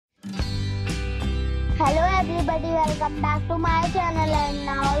Hello everybody, welcome back to my channel and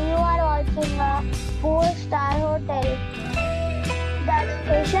now you are watching a 4-star hotel. The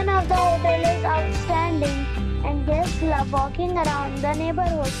location of the hotel is outstanding and guests love walking around the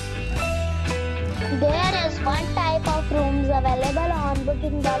neighborhood. There is one type of rooms available on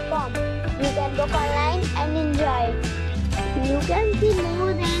booking.com. You can book online and enjoy it. You can see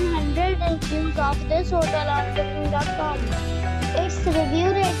more than 100 reviews of this hotel on booking.com. Its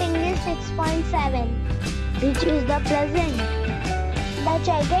review rating is 6.7, which is the pleasant. The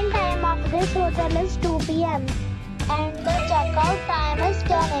check-in time of this hotel is 2 p.m. and the check-out time is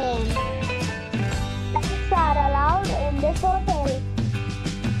 10 a.m. Pets are allowed in this hotel.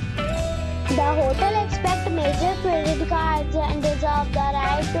 The hotel accepts major credit cards and reserves the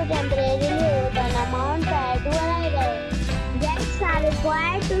right to temporarily hold an amount prior to arrival. Guests are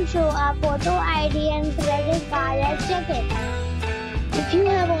required to show a photo ID and credit card at check-in. If you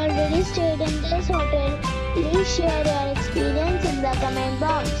have already stayed in this hotel, please share your experience in the comment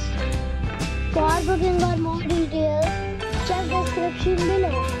box. For booking or more details, check the description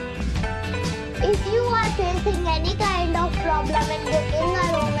below. If you are facing any kind of problem in booking a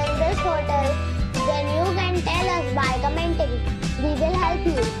room in this hotel, then you can tell us by commenting. We will help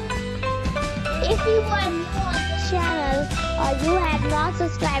you. If you are new on this channel or you have not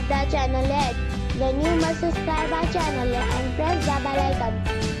subscribed our channel yet, then you must subscribe our channel and press the bell icon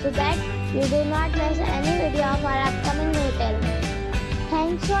so that you do not miss any video of our upcoming hotel.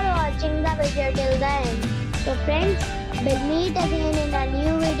 Thanks for watching the video till the end. So friends, we'll meet again in a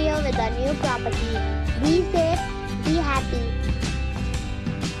new video with a new property. Be safe, be happy.